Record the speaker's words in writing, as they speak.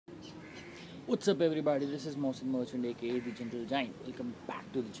What's up everybody, this is Mohsin Merchant aka The Gentle Giant. Welcome back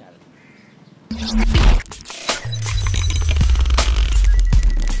to the channel.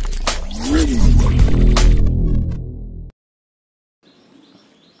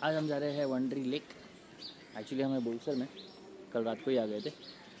 आज हम जा रहे हैं वंडरी lake. Actually हमें बोलसर में कल रात को ही आ गए थे।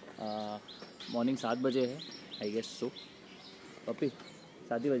 मॉर्निंग 7 बजे है आई गेस सो। पप्पी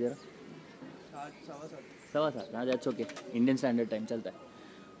 7 ही बजे ना, 7:15। हाँ that's okay, Indian standard time चलता है।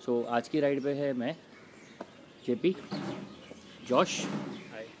 सो आज की राइड पे है मैं, जेपी, जॉश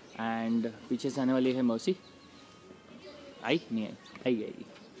एंड पीछे से आने वाली है मर्सी। आई नहीं आई, आएगी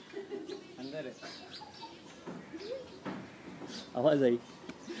अंदर है, आवाज़ आई।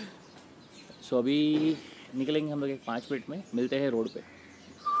 सो अभी निकलेंगे हम लोग 5 मिनट में, मिलते हैं रोड पे।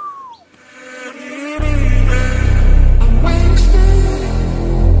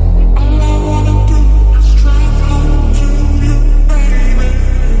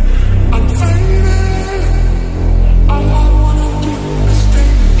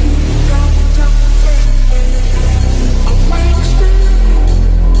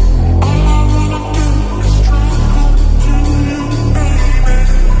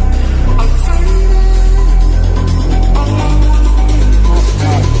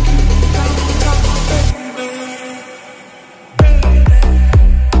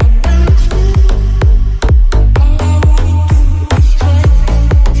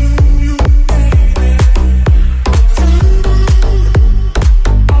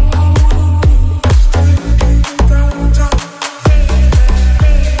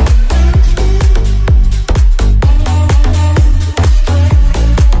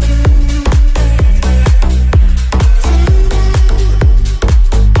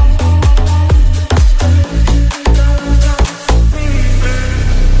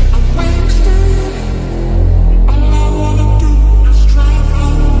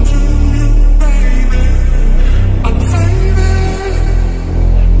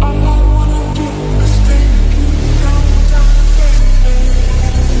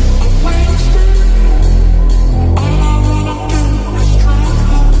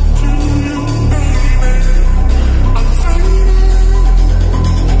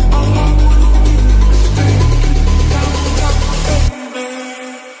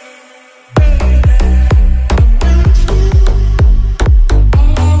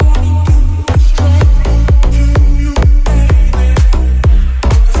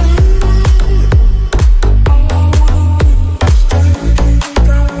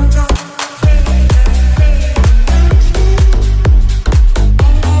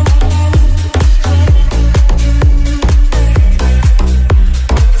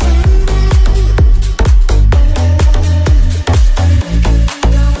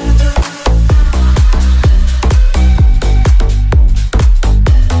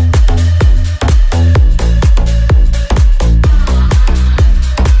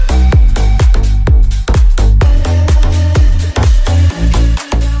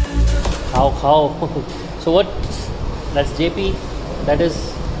 How? So what? That's JP. That is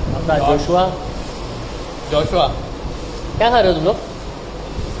अपना जोशुआ। क्या खा रहे हो तुम लोग?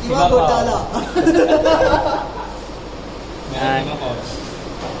 कीमा घोटाला।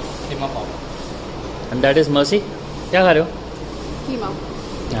 And that is Mercy. क्या खा रहे हो? कीमा।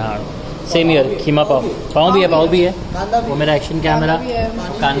 हाँ, सेम ईयर खीमा पाव। पाव भी है। वो मेरा एक्शन कैमरा।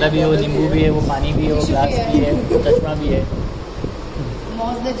 कांदा भी है, वो नींबू भी है, वो पानी भी है, वो ग्लास भी है, चश्मा भी है।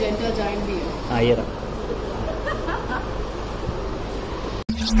 मॉस द जेंटल जायंट भी है। हाँ ये रहा।